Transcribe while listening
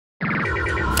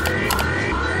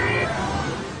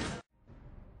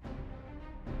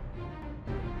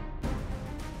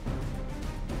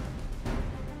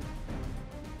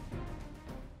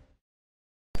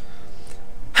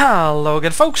Hello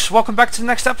again folks, welcome back to the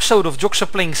next episode of Joxer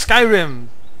playing Skyrim,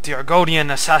 the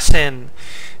Argonian assassin.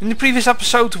 In the previous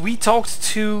episode we talked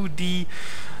to the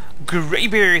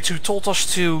Greybeard who told us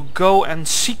to go and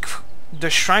seek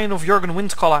the shrine of Jurgen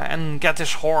Windcaller and get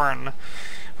his horn,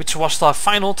 which was the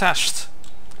final test.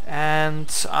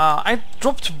 And I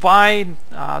dropped by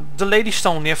the Lady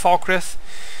Stone near Falkraeth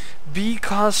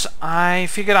because I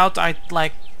figured out I'd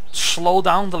like slow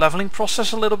down the leveling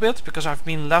process a little bit, because I've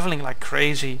been leveling like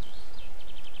crazy,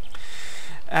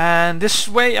 and this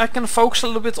way I can focus a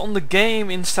little bit on the game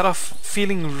instead of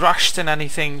feeling rushed in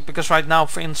anything, because right now,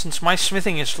 for instance, my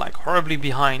smithing is like horribly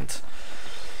behind.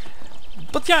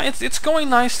 But yeah, it's going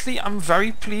nicely. I'm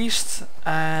very pleased,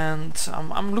 and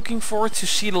I'm looking forward to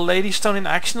see the Lady Stone in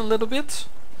action a little bit.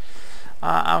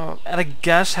 And I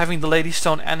guess having the Lady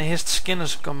Stone and his skin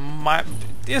is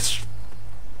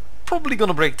probably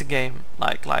gonna break the game.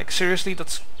 Like seriously,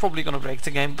 that's probably gonna break the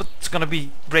game, but it's gonna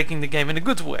be breaking the game in a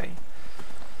good way.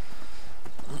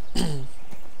 So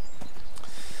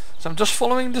I'm just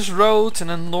following this road and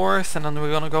then north, and then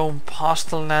we're gonna go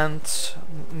past the land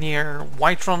near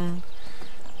Whiterun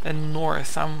and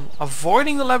north. I'm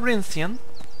avoiding the Labyrinthian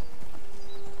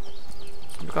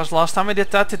because last time I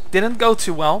did that it didn't go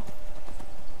too well.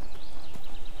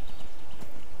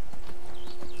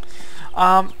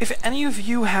 If any of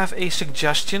you have a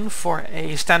suggestion for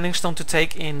a standing stone to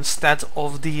take instead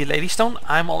of the Lady Stone,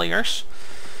 I'm all ears.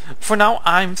 For now,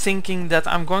 I'm thinking that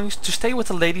I'm going to stay with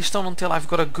the Lady Stone until I've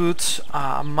got a good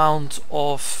amount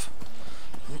of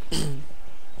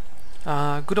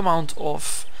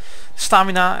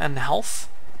stamina and health.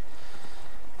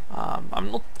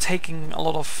 I'm not taking a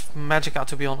lot of magic out,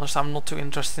 to be honest. I'm not too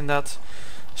interested in that.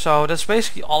 So that's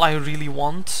basically all I really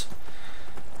want.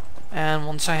 And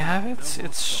once I have it,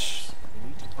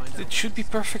 it should be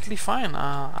perfectly fine.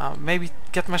 Maybe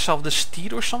get myself the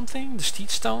steed or something, the steed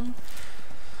stone.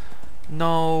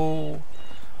 No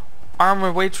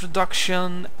armor weight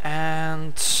reduction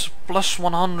and plus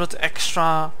 100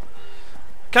 extra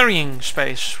carrying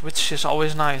space, which is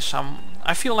always nice.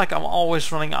 I feel like I'm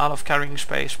always running out of carrying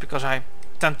space because I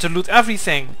tend to loot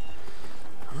everything.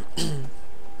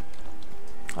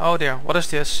 Oh dear, what is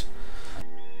this?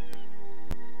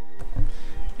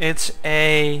 It's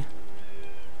a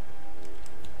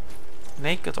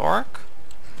naked orc.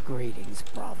 Greetings,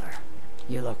 brother.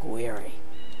 You look weary.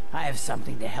 I have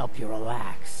something to help you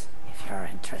relax, if you're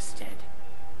interested.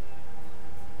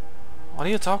 What are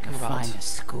you talking about? Find a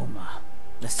skooma.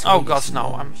 Oh god,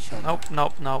 no!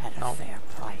 Nope. At a fair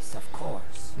price, of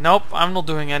course. Nope, I'm not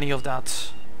doing any of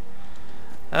that.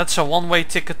 That's a one-way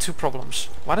ticket to problems.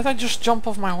 Why did I just jump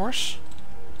off my horse?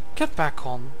 Get back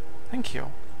on. Thank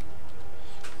you.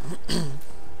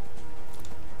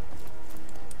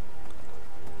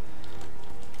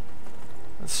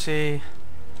 Let's see.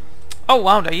 Oh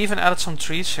wow, they even added some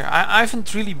trees here. I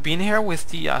haven't really been here with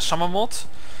the summer mod,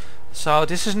 so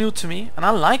this is new to me, and I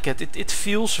like it. It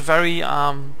feels very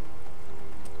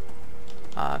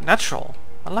natural.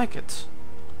 I like it.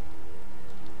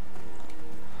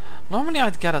 Normally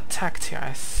I'd get attacked here,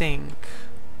 I think,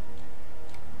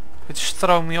 which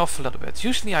throw me off a little bit.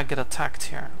 Usually I get attacked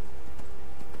here.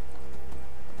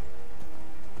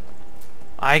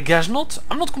 I guess not.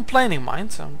 I'm not complaining,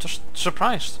 mind. I'm just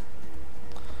surprised.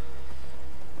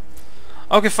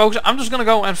 Okay, folks, I'm just gonna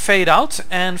go and fade out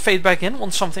and fade back in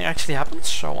once something actually happens.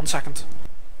 So, 1 second.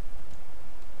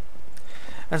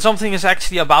 And something is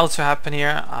actually about to happen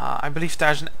here. I believe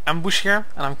there's an ambush here,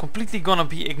 and I'm completely gonna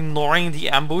be ignoring the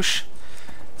ambush.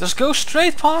 Just go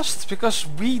straight past, because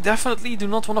we definitely do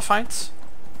not want to fight.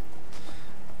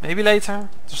 Maybe later.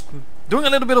 Just doing a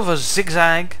little bit of a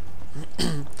zigzag.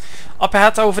 Up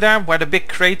ahead over there, where the big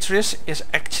crater is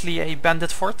actually a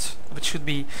bandit fort, which should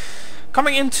be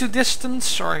coming into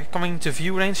distance or coming into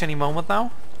view range any moment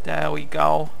now. There we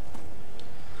go.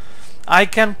 I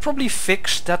can probably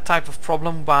fix that type of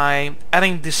problem by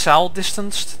adding the cell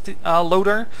distance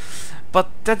loader, but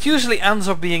that usually ends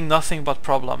up being nothing but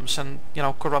problems and, you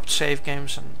know, corrupt save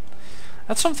games, and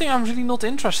that's something I'm really not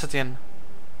interested in.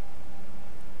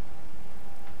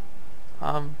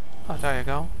 Oh, there you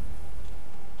go.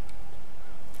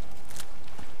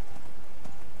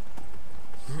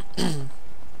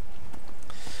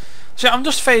 So yeah, I'm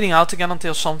just fading out again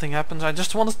until something happens. I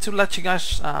just wanted to let you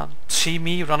guys see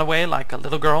me run away like a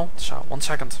little girl. So 1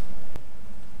 second.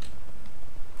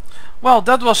 Well,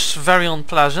 that was very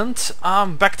unpleasant.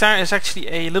 Back there is actually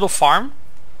a little farm,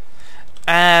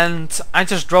 and I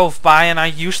just drove by and I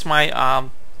used my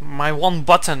my one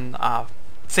button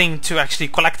thing to actually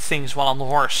collect things while on the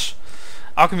horse.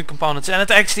 Alchemy components, and it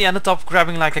actually ended up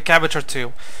grabbing like a cabbage or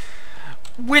two.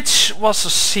 which was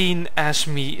seen as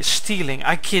me stealing.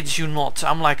 I kid you not.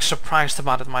 I'm like surprised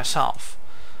about it myself.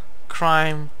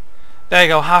 Crime. There you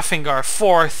go, Hafingar.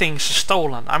 4 things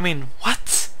stolen. I mean,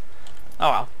 what? Oh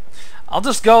well. I'll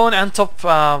just go and end up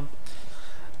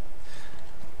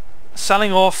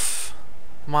selling off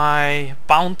my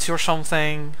bounty or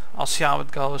something. I'll see how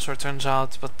it goes or turns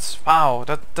out. But wow,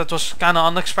 that was kind of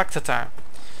unexpected there.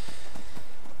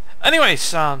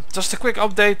 Anyways, just a quick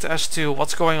update as to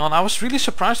what's going on. I was really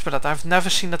surprised by that. I've never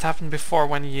seen that happen before,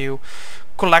 when you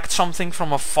collect something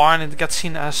from afar and it gets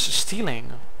seen as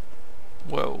stealing.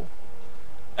 Whoa.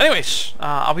 Anyways,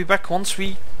 I'll be back once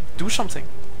we do something.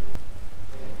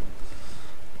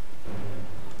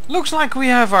 Looks like we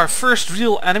have our first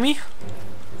real enemy.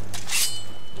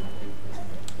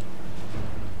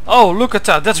 Oh, look at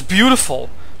that. That's beautiful.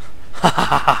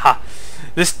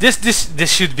 This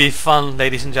should be fun,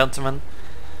 ladies and gentlemen.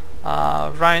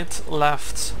 Right,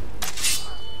 left.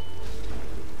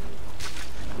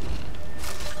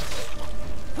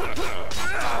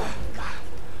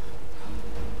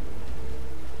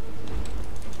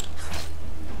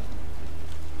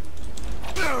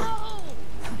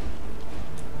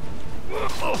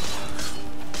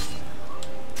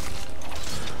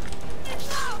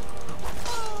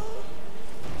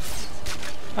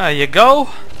 There you go.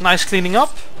 Nice cleaning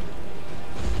up.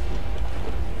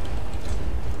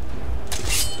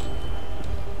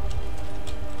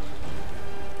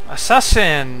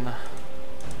 Assassin.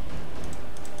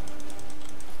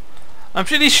 I'm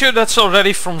pretty sure that's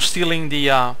already from stealing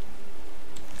the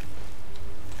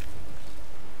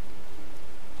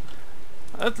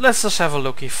let's just have a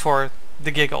looky for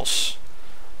the giggles.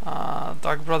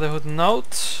 Dark Brotherhood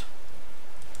note.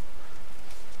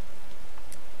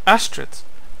 Astrid.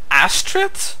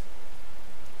 Astrid?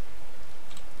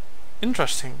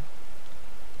 Interesting.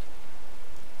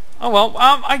 Oh well,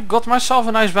 I got myself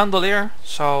a nice bandolier,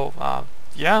 so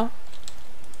yeah.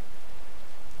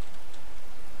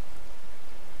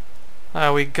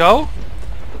 There we go.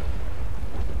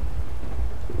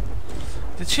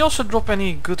 Did she also drop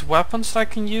any good weapons that I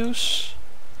can use?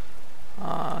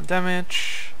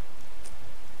 Damage.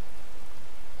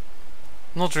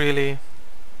 Not really.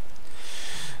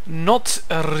 Not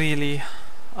really.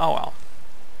 Oh well.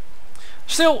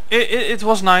 Still, it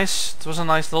was nice. It was a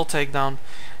nice little takedown.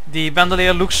 The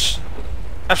bandolier looks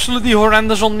absolutely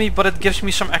horrendous on me, but it gives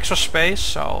me some extra space,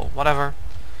 so whatever.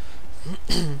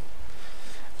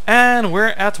 And we're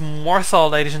at Morthal,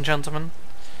 ladies and gentlemen.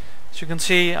 As you can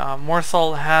see,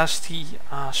 Morthal has the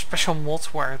special mod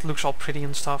where it looks all pretty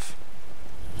and stuff.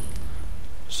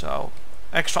 So,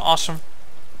 extra awesome.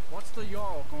 What's the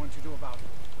Jarl going to do about it?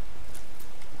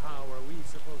 How are we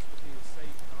supposed to feel safe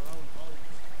in our own homes?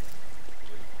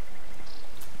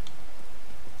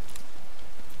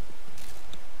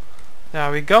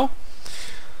 There we go.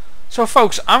 So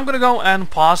folks, I'm gonna go and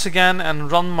pause again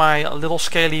and run my little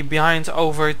scaly behind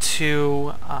over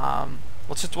to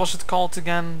what's it called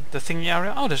again? The thingy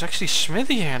area. Oh, there's actually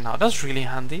Smithy here now. That's really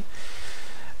handy.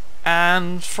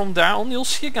 And from there on you'll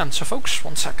see again. So folks,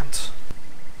 1 second.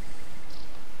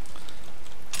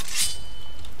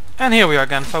 And here we are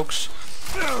again, folks.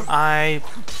 I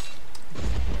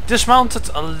dismounted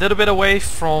a little bit away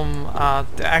from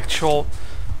the actual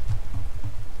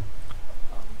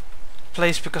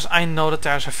place because I know that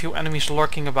there's a few enemies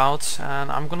lurking about,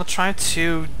 and I'm gonna try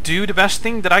to do the best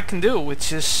thing that I can do,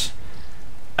 which is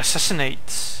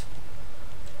assassinate.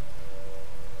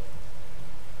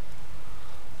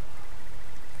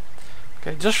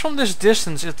 Okay, just from this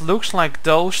distance it looks like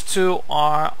those two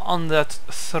are undead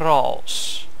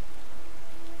thralls.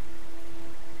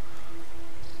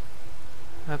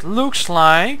 It looks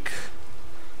like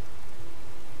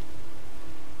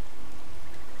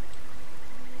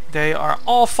they are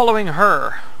all following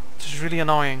her, which is really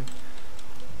annoying.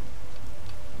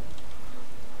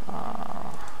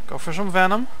 Go for some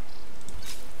venom.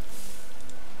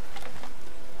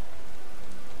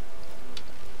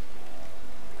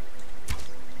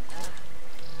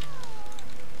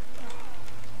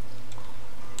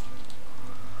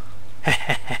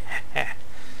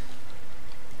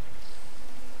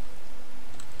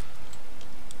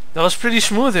 That was pretty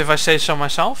smooth, if I say so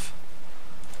myself.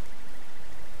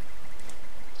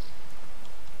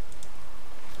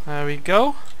 There we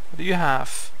go. What do you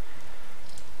have?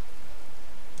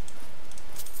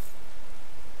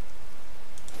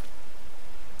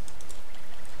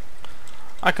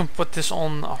 I can put this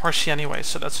on a horsey anyway,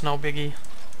 so that's no biggie.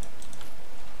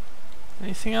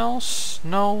 Anything else?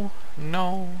 No,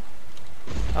 no.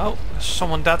 Oh, there's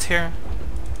someone dead here.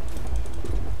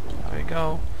 There we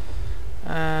go.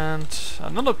 And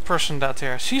another person dead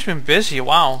here. She's been busy,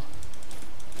 wow.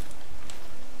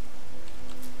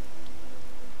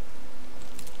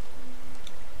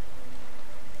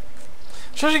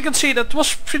 So as you can see, that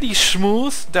was pretty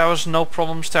smooth. There was no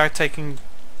problems there taking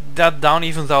that down,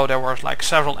 even though there were like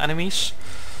several enemies.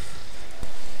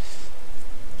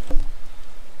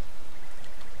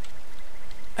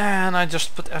 And I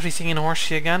just put everything in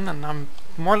horsey again, and I'm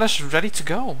more or less ready to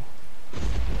go.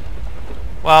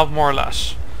 Well, more or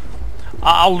less.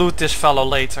 I'll loot this fellow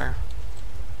later.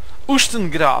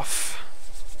 Ustengrav.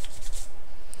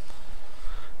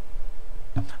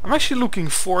 I'm actually looking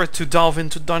forward to delve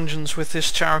into dungeons with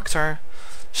this character.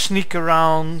 Sneak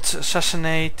around,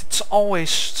 assassinate. It's always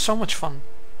so much fun.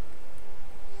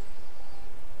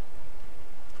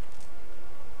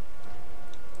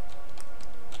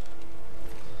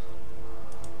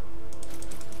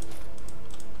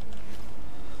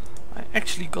 I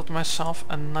actually got myself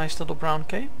a nice little brown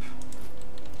cape.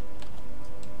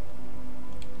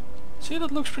 See,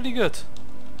 that looks pretty good.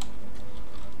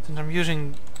 And I'm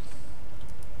using...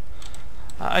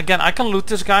 again, I can loot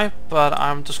this guy, but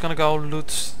I'm just gonna go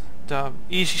loot the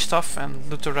easy stuff and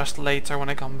loot the rest later when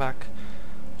I come back.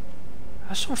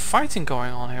 There's some fighting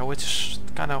going on here, which is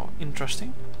kind of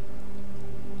interesting.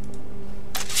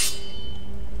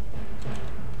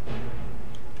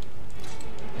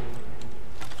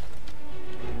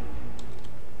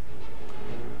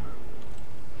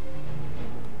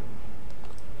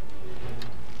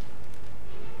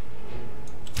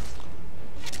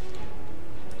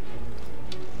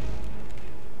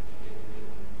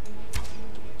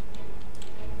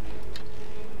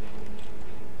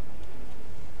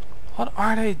 What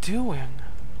are they doing?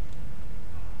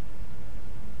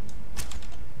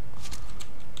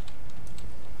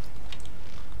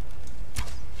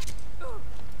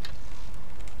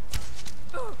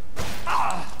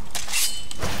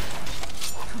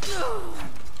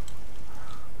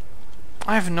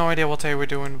 I have no idea what they were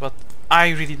doing, but I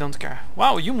really don't care.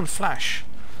 Wow, human flash.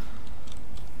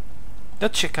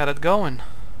 That chick had it going.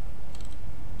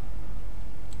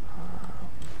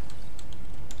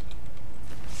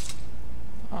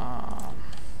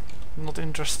 Not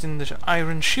interested in the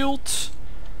iron shield.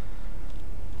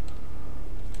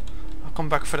 I'll come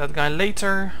back for that guy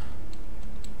later.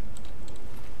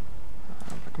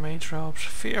 Black mage robes,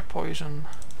 fear poison.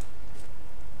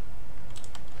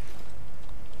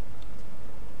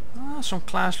 Some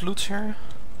class loots here.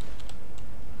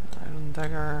 Iron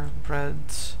dagger, bread,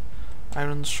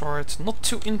 iron sword. Not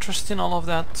too interested in all of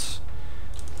that.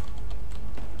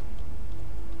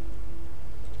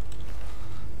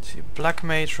 Black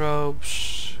mage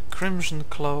robes, crimson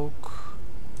cloak.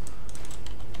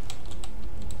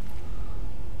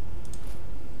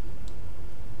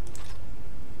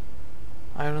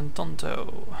 Iron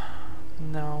tonto.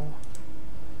 No.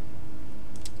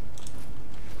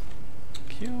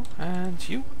 Q and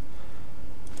you.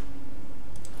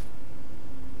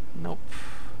 Nope.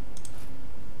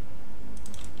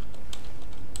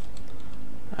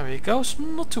 There we go. It's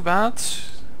not too bad.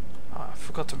 Oh, I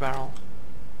forgot the barrel.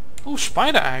 Oh,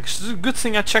 spider axe. It's a good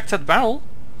thing I checked that barrel.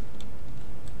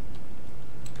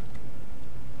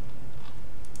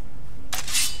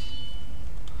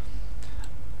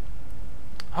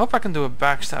 I hope I can do a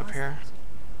backstab here.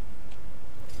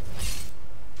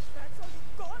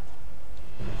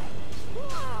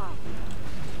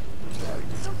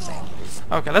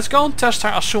 Okay, let's go and test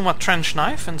our Asuma trench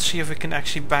knife and see if we can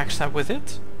actually backstab with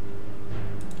it.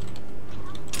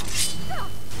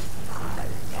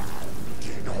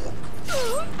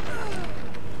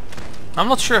 I'm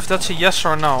not sure if that's a yes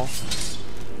or no.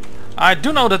 I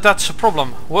do know that that's a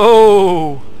problem.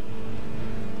 Whoa!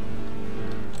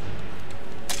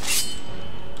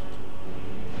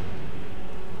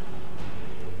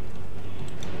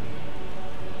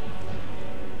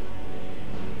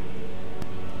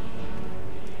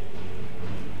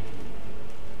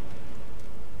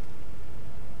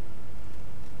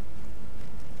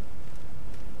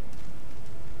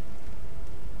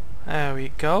 There we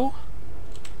go.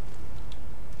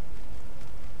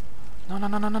 No, no,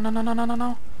 no, no, no, no, no, no, no,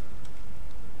 no.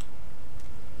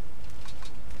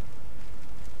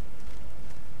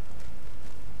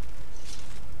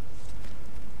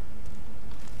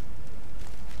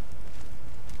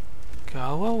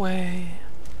 Go away.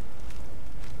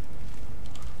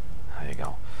 There you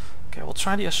go. Okay, we'll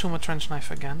try the Asuma trench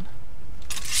knife again.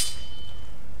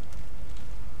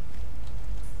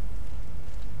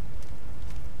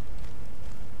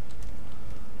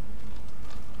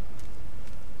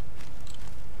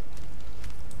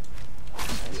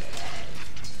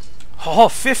 Oh,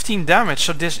 15 damage,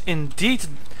 so this indeed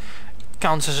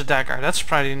counts as a dagger. That's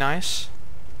pretty nice.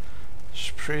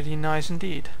 It's pretty nice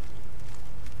indeed.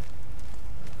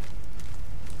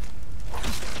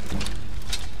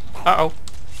 Uh-oh.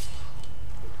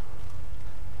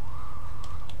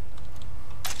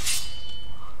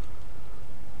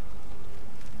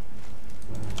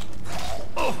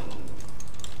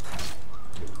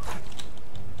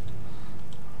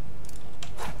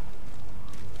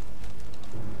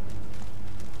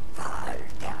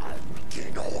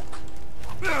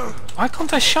 Why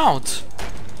can't I shout?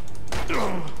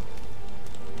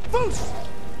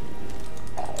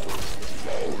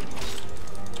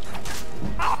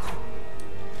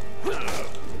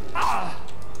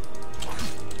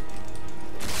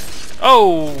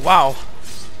 Oh, wow.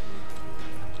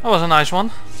 That was a nice one.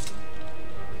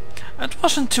 It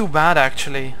wasn't too bad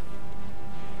actually.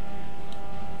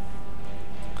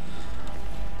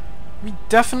 We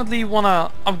definitely want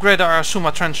to upgrade our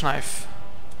Suma trench knife.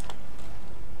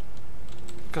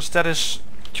 Because that is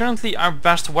currently our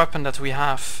best weapon that we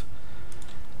have.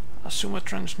 A Suma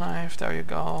trench knife, there you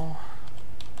go.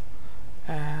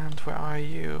 And where are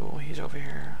you? He's over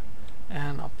here.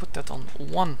 And I'll put that on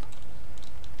 1.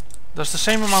 Does the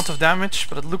same amount of damage,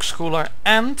 but it looks cooler.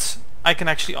 And I can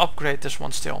actually upgrade this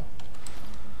one still.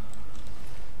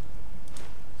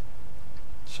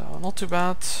 So not too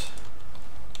bad.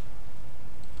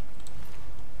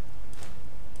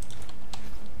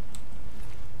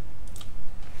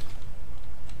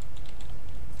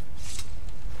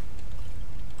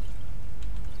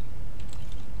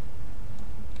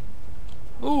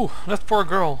 Ooh, that poor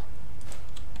girl.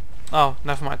 Oh,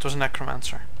 never mind, it was a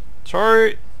necromancer.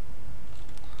 Sorry.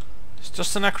 It's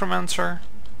just a necromancer.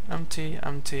 Empty,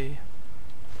 empty.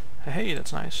 Hey,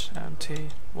 that's nice. Empty.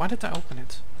 Why did I open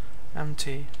it?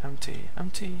 Empty, empty,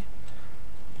 empty.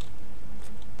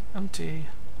 Empty,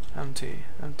 empty,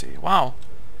 empty. Wow.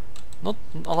 Not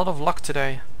a lot of luck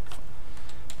today.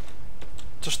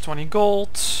 Just 20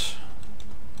 gold.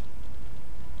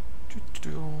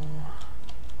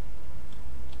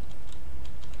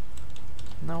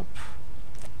 Nope.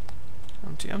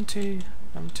 Empty, empty,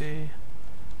 empty,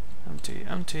 empty,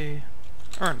 empty.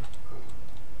 Earn.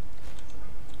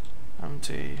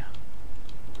 Empty.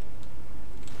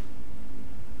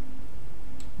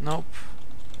 Nope.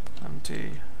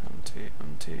 Empty, empty,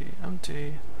 empty,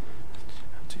 empty,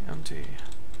 empty, empty.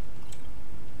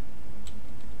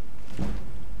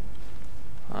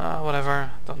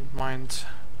 Whatever, don't mind.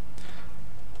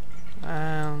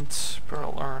 And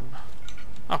pearl urn.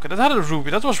 Okay, that had a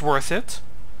ruby, that was worth it.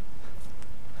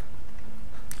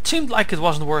 It seemed like it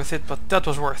wasn't worth it, but that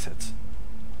was worth it.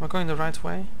 Am I going the right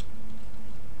way?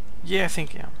 Yeah, I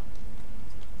think I am.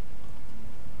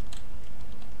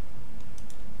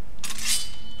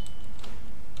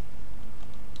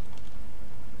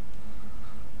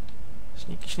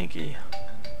 Sneaky, sneaky.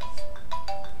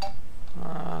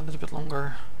 A little bit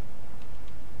longer.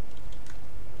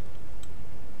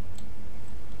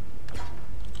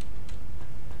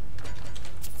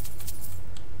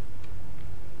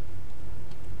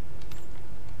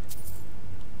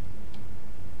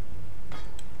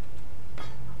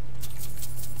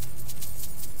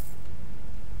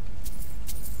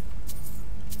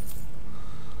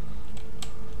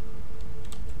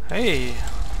 Hey!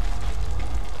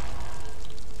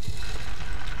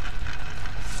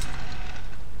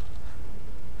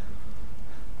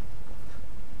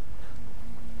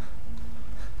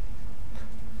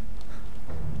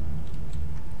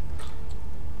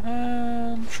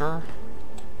 Sure.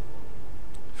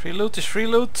 Free loot is free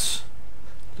loot.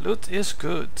 Loot is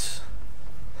good.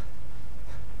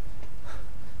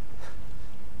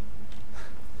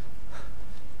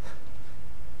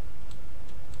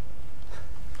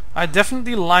 I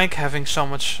definitely like having so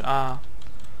much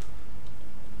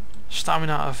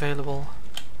stamina available.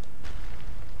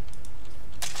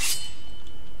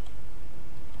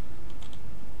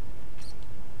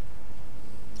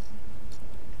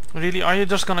 Really, are you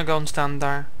just gonna go and stand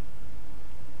there?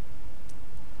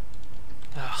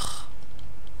 Ugh.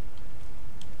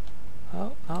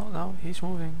 Oh, no, no, he's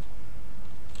moving.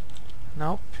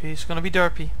 Nope, he's gonna be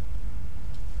derpy.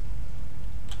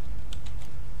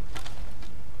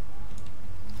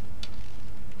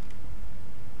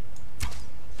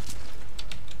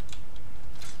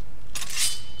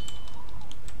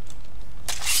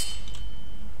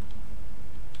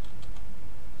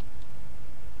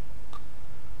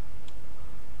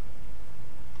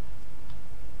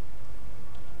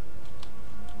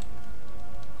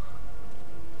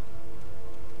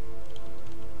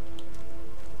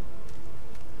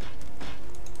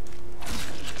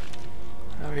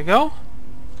 There we go.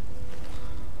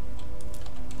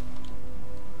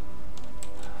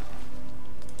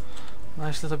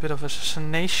 Nice little bit of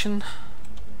assassination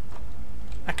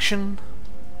action.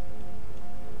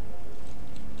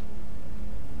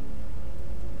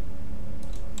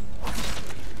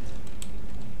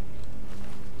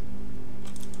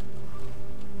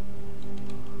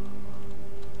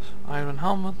 Iron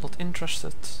helmet, not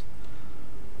interested.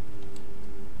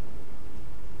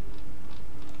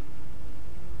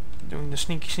 Doing the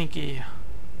sneaky sneaky.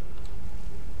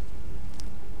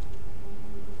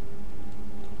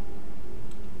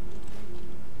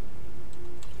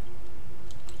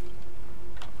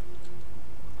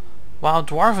 Wow,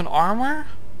 dwarven armor?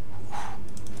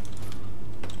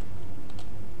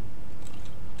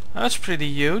 That's pretty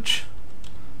huge.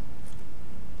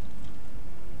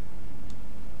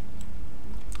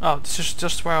 Oh, this is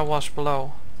just where I was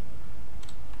below.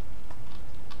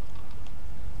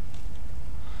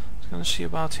 Just gonna see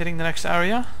about hitting the next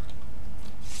area.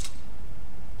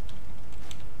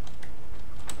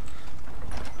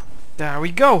 There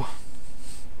we go.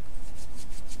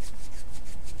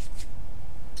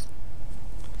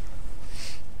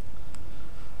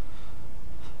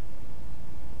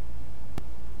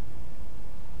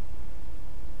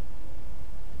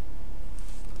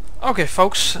 Okay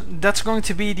folks, that's going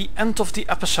to be the end of the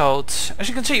episode. As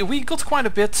you can see, we got quite a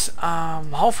bit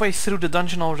halfway through the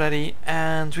dungeon already,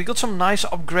 and we got some nice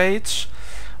upgrades.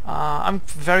 I'm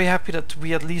very happy that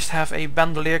we at least have a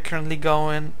bandolier currently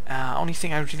going. Only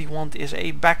thing I really want is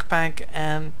a backpack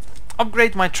and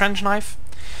upgrade my trench knife.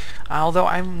 Although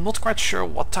I'm not quite sure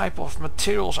what type of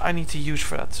materials I need to use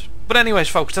for that. But anyways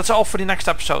folks, that's all for the next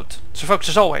episode. So folks,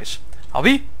 as always, I'll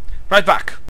be right back.